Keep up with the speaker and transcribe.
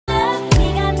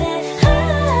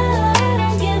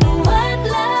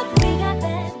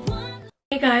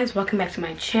guys, welcome back to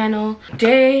my channel.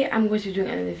 Today I'm going to be doing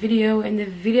another video, and the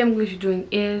video I'm going to be doing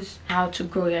is how to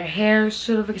grow your hair.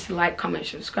 So don't forget to like, comment,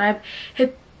 subscribe,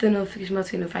 hit the notification bell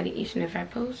to get notified each and every I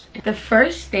post. The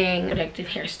first thing, protective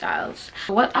hairstyles.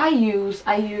 What I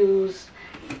use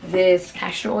this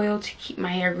castor oil to keep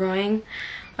my hair growing.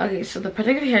 Okay, so the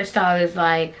protective hairstyle is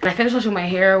like when I finish washing my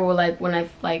hair, or like when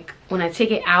I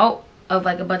take it out of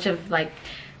like a bunch of when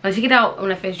I take it out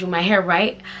when I finish doing my hair,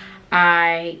 right?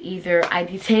 I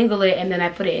detangle it and then I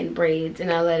put it in braids and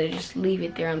I let it just leave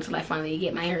it there until I finally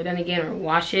get my hair done again or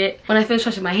wash it. When I finish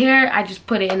washing my hair, I just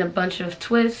put it in a bunch of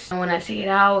twists, and when I take it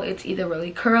out, it's either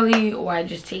really curly or I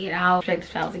just take it out, protective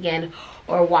styles again,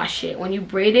 or wash it. When you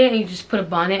braid it and you just put a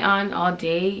bonnet on all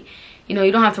day, you know,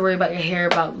 you don't have to worry about your hair,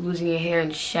 about losing your hair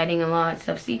and shedding and all that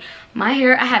stuff. See, my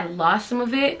hair, I had lost some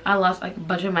of it. I lost like a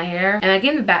bunch of my hair, and I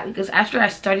gave it back because after I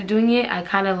started doing it, I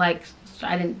kind of like,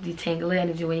 I didn't detangle it, I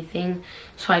didn't do anything,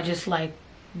 so I just like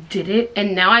did it.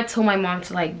 And now I told my mom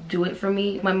to like do it for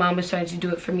me. My mom is starting to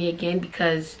do it for me again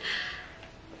because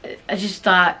I just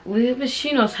thought, well, but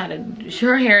she knows how to,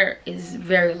 her hair is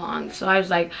very long, so I was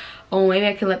like, oh, maybe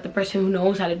I can let the person who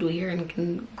knows how to do hair and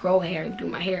can grow hair do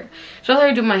my hair. So I let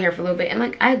her do my hair for a little bit, and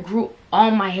like I grew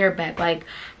all my hair back. Like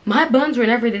my buns were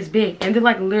never this big, and they're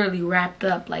like literally wrapped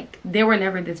up, like they were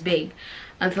never this big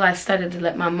until I started to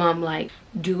let my mom like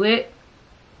do it.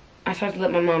 I started to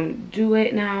let my mom do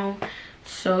it now.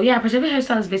 So yeah, protective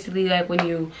hairstyle is basically like when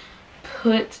you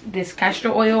put this castor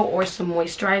oil or some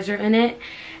moisturizer in it,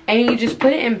 and you just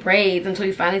put it in braids until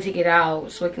you finally take it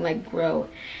out so it can like grow.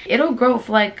 It'll grow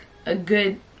for like a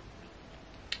good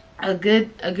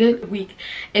week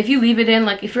if you leave it in.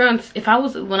 Like if you're on,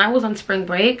 when I was on spring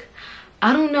break,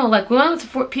 I don't know, like when I was at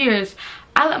Fort Pierce,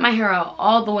 I let my hair out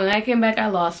all the way. When I came back, I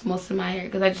lost most of my hair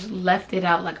because I just left it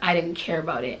out like I didn't care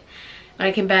about it. When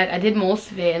I came back, I did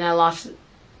most of it and I lost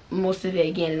most of it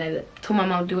again, and I told my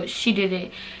mom to do it. She did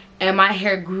it, and my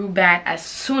hair grew back as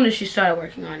soon as she started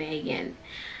working on it again.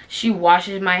 She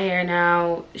washes my hair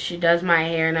now, she does my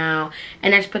hair now,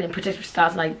 and I just put in protective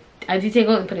styles. Like I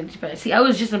detangle and put it in. See, I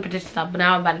was just in protective style, but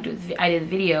now I'm about to do I did the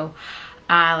video.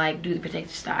 I like do the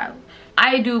protective style.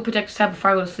 I do protective style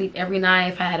before I go to sleep every night.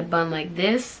 If I had a bun like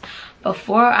this,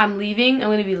 before I'm leaving, I'm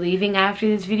going to be leaving after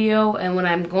this video, and when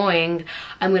I'm going,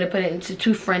 I'm going to put it into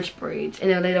 2 French braids, and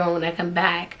then later on when I come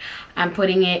back, I'm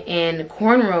putting it in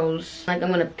cornrows. Like I'm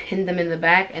going to pin them in the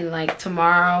back, and like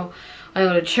tomorrow when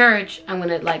I go to church, I'm going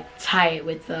to like tie it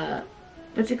with the,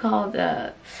 what's it called,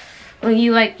 when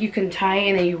you can tie it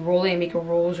and then you roll it and make a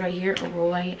rolls right here, a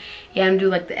roll right here. Yeah, I'm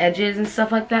doing like the edges and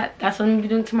stuff like that. That's what I'm going to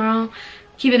be doing tomorrow.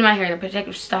 Keeping my hair in a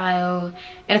protective style.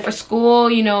 And for school,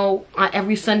 you know, on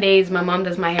every Sundays my mom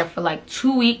does my hair for like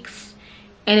 2 weeks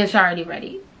and it's already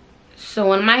ready. So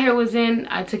when my hair was in,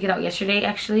 I took it out yesterday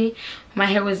actually, my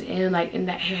hair was in like in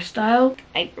that hairstyle,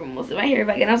 I grew most of my hair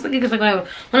back. And I was looking because like when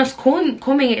I was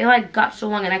combing it, it like got so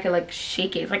long and I could like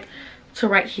shake it. It's like to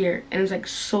right here, and it's like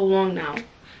so long now.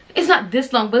 It's not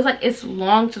this long, but it's like it's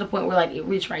long to the point where like it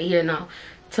reached right here now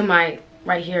to my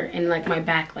right here, and like my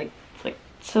back, like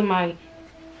to my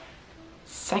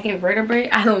second vertebrae,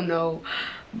 I don't know.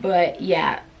 But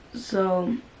yeah,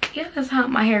 so yeah, that's how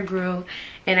my hair grew,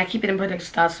 and I keep it in protective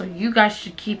styles. So you guys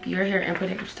should keep your hair in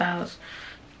protective styles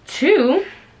too.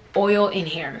 Oil in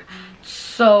hair.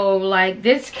 So like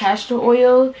this castor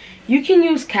oil, you can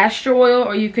use castor oil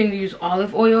or you can use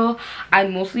olive oil. I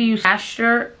mostly use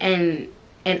castor and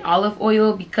olive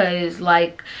oil because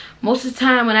like most of the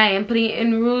time when I am putting it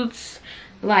in roots,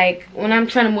 like when I'm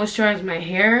trying to moisturize my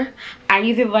hair, I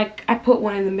either like I put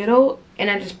one in the middle and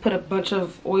I just put a bunch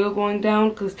of oil going down,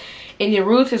 because in your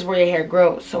roots is where your hair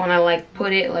grows. So when I like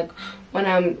put it, like when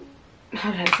I'm,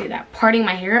 how did I say that, parting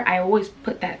my hair, I always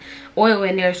put that oil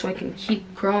in there so it can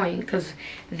keep growing. Because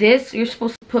this, you're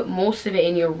supposed to put most of it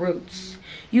in your roots.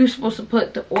 You're supposed to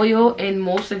put the oil in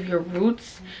most of your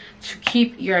roots to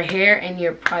keep your hair and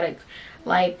your product,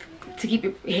 like to keep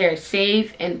your hair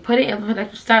safe, and put it in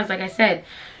protective styles. Like I said,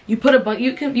 you put a bunch,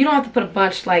 you don't have to put a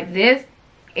bunch like this.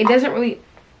 It doesn't really,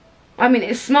 I mean,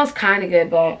 it smells kind of good,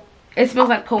 but it smells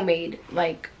like pomade.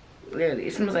 Like literally,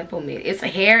 it smells like pomade. It's a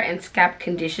hair and scalp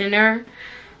conditioner.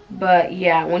 But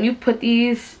yeah, when you put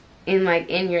these in like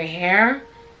in your hair,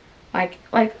 like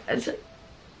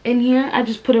in here, I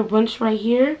just put a bunch right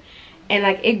here, and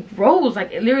like it grows,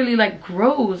 like it literally like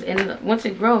grows. And once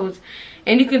it grows,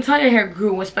 and you can tell your hair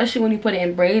grew, especially when you put it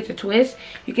in braids or twists,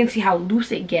 you can see how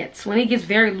loose it gets. When it gets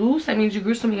very loose, that means you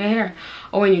grew some of your hair.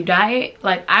 Or when you dye it,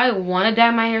 like I want to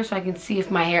dye my hair so I can see if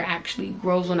my hair actually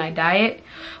grows when I dye it,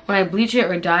 when I bleach it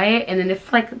or dye it. And then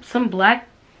if like some black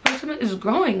person is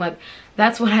growing, like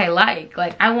that's what I like.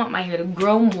 Like I want my hair to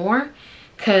grow more,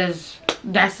 because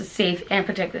that's a safe and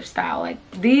protective style. Like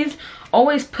these,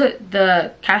 always put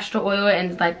the castor oil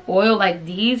and like oil like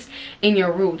these in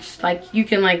your roots. Like you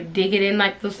can like dig it in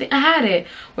like those things. I had it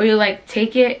where you like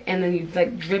take it and then you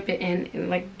like drip it in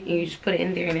and like you just put it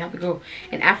in there and help it grow.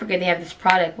 In Africa they have this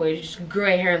product where it's just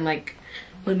gray hair in like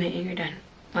 1 minute and you're done.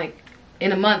 Like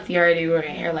in a month you already grew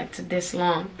hair like to this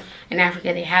long. In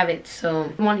Africa they have it,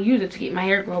 so I want to use it to get my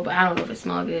hair grow, but I don't know if it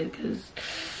smells good because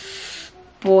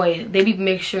boy, they be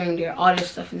mixing their all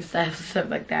this stuff and stuff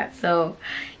like that. So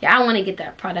yeah, I want to get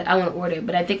that product. I want to order it,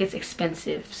 but I think it's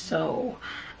expensive, so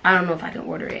I don't know if I can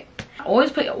order it. I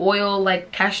always put oil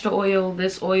like castor oil,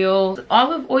 this oil,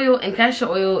 olive oil and castor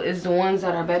oil is the ones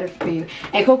that are better for you,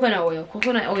 and coconut oil.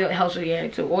 Coconut oil helps with your hair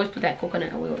too. Always put that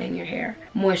coconut oil in your hair.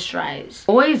 Moisturize,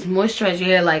 always moisturize your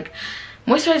hair. Like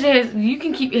moisturize your hair, you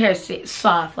can keep your hair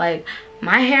soft. Like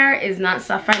my hair is not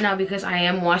soft right now because I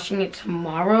am washing it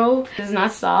tomorrow. It's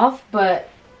not soft, but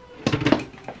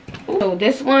so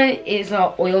this one is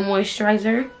a oil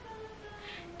moisturizer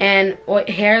and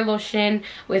hair lotion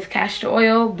with castor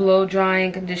oil, blow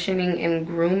drying, conditioning, and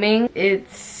grooming.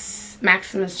 It's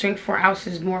maximum strength, 4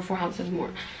 ounces more, 4 ounces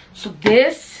more. So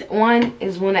this one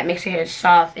is one that makes your hair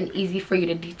soft and easy for you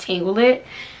to detangle it.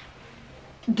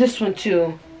 This one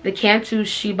too, the Cantu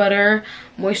Shea Butter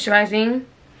Moisturizing.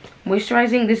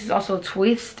 This is also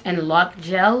twist and lock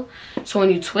gel. So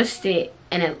when you twist it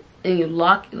and you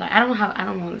lock, like I don't know how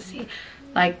to see.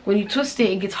 Like when you twist it,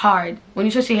 it gets hard. When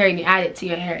you twist your hair and you add it to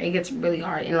your hair, it gets really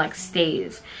hard and like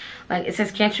stays. Like it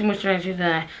says Cantu Moisturizer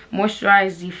that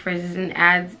moisturize, defrizzes, and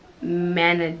adds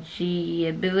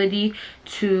manageability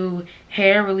to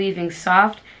hair, relieving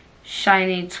soft,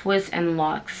 shiny twists and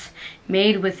locks.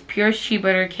 Made with pure shea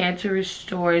butter, Cantu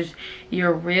restores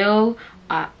your real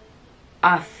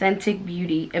authentic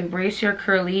beauty. Embrace your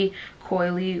curly,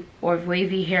 coily, or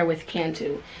wavy hair with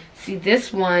Cantu. See,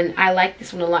 this one, I like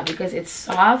this one a lot because it's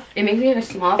soft. It makes your hair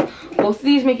soft. Both of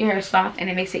these make your hair soft, and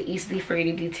it makes it easily for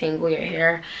you to detangle your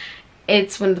hair.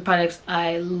 It's one of the products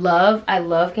I love. I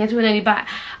love Cantu. And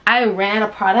I ran out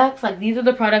of products. Like these are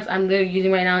the products I'm literally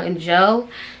using right now in gel.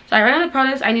 So I ran out of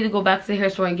products. I need to go back to the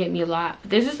hair store and get me a lot. But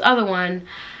there's this other one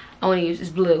I want to use. It's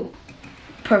blue.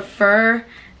 Prefer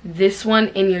this one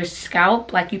in your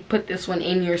scalp. Like you put this one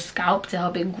in your scalp to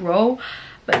help it grow.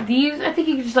 But these, I think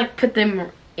you can just like put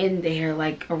them in the hair,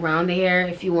 like around the hair,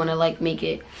 if you want to like make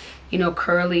it, you know,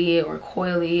 curly or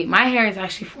coily. My hair is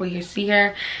actually 4C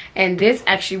hair, and this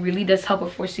actually really does help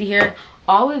with 4C hair.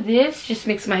 All of this just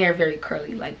makes my hair very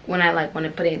curly. Like when I want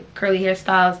to put in curly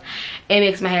hairstyles, it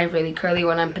makes my hair really curly.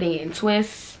 When I'm putting it in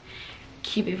twists,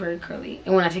 keep it very curly,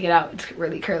 and when I take it out, it's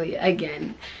really curly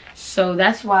again. So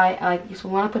that's why I like this. So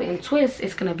when I put it in twists,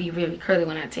 it's gonna be really curly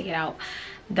when I take it out.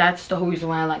 That's the whole reason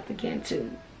why I like the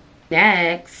Cantu.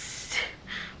 Next,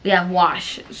 we have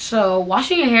wash. So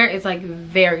washing your hair is like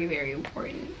very, very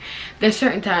important. There's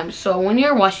certain times. So when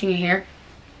you're washing your hair,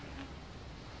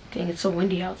 dang, it's so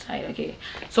windy outside. Okay,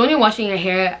 so when you're washing your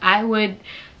hair, I would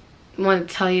want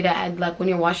to tell you to add, like when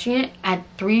you're washing it, add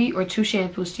 3 or 2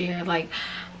 shampoos to your hair. Like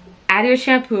add your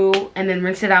shampoo and then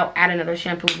rinse it out, add another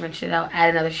shampoo, rinse it out,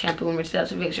 add another shampoo and rinse it out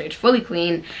to make sure it's fully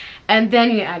clean. And then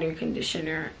you add your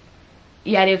conditioner.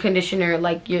 You add your conditioner,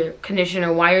 like your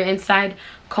conditioner wire inside,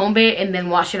 comb it, and then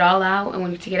wash it all out. And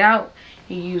when you take it out,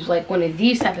 you use like one of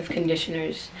these type of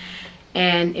conditioners,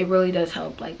 and it really does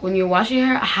help. Like when you're washing your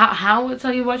hair, how I would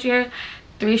tell you to wash your hair: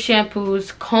 3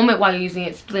 shampoos, comb it while you're using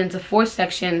it, split into 4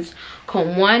 sections,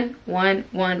 comb 1, 1,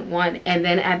 1, 1, and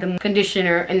then add the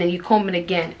conditioner, and then you comb it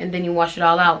again, and then you wash it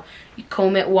all out. You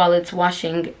comb it while it's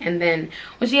washing, and then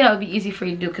once that would be easy for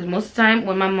you to do, because most of the time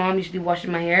when my mom usually washes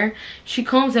my hair, she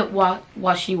combs it while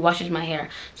she washes my hair.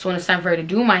 So when it's time for her to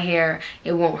do my hair,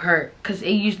 it won't hurt, because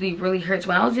it usually really hurts.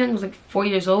 When I was young, I was like 4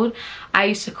 years old, I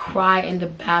used to cry in the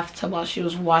bathtub while she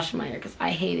was washing my hair because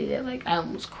I hated it. Like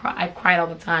I cried all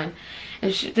the time.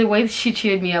 And the way that she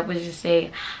cheered me up was just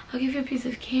say, "I'll give you a piece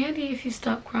of candy if you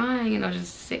stop crying," and I'll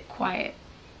just sit quiet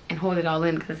and hold it all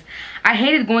in, because I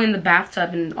hated going in the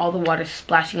bathtub and all the water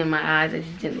splashing in my eyes. I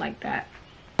just didn't like that.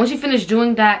 Once you finish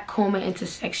doing that, comb it into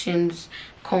sections,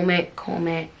 comb it,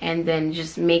 and then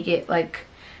just make it like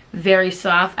very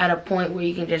soft at a point where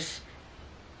you can just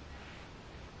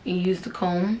use the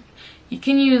comb. You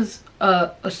can use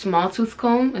a small tooth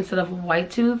comb instead of a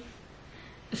white tooth.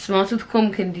 A small tooth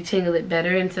comb can detangle it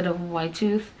better instead of a white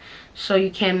tooth. So you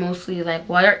can mostly, like,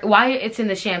 while it's in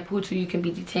the shampoo too, you can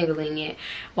be detangling it.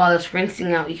 While it's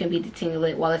rinsing out, you can be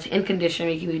detangling it. While it's in conditioner,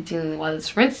 you can be detangling it. While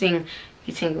it's rinsing,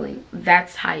 detangling.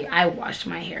 That's how I wash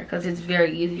my hair, because it's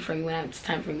very easy for me when it's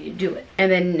time for me to do it. And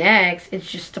then next,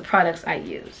 it's just the products I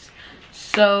use.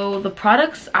 So the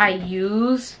products I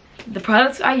use the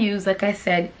products I use, like I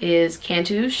said, is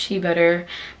Cantu Shea Butter,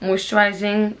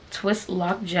 Moisturizing Twist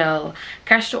Lock Gel,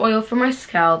 Castor Oil for my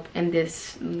scalp, and the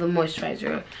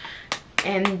moisturizer.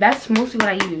 And that's mostly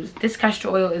what I use. This castor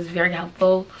oil is very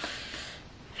helpful.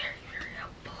 Very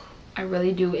helpful. I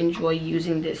really do enjoy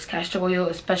using this castor oil,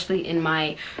 especially in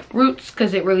my roots,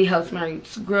 because it really helps my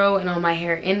roots grow, and on my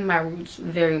hair and my roots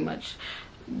very much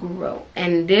grow.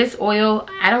 And this oil,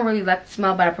 I don't really like the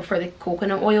smell, but I prefer the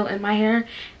coconut oil in my hair.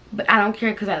 But I don't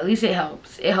care, because at least it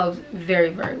helps. It helps very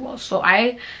well. So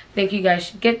I think you guys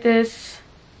should get this.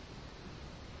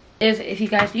 If you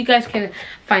guys can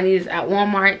find these at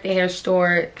Walmart, the hair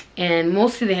store, and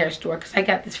mostly the hair store, because I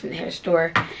got this from the hair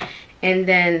store. And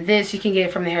then this you can get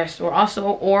it from the hair store also,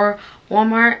 or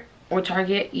Walmart or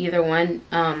Target, either one.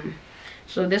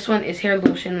 So this one is hair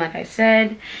lotion, like I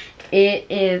said.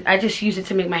 I just use it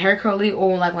to make my hair curly,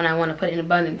 or like when I want to put it in a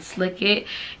bun and slick it.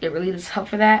 It really does help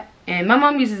for that. And my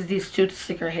mom uses these too to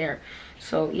slick her hair.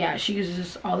 So yeah, she uses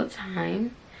this all the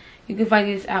time. You can find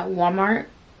these at Walmart.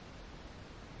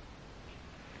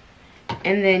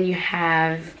 And then you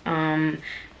have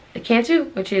the Cantu,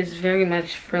 which is very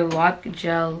much for lock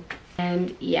gel.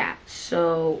 And yeah,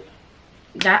 so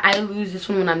that I use this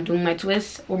one when I'm doing my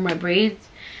twists or my braids.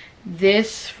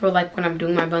 This for like when I'm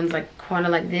doing my buns, like kind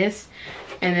of like this.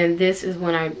 And then this is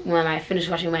when I finish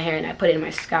washing my hair and I put it in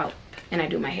my scalp and I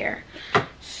do my hair.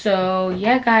 So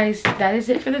yeah guys, that is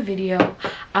it for the video.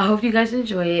 I hope you guys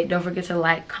enjoy it. Don't forget to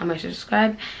like, comment,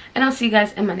 subscribe, and I'll see you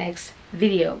guys in my next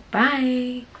video.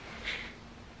 Bye.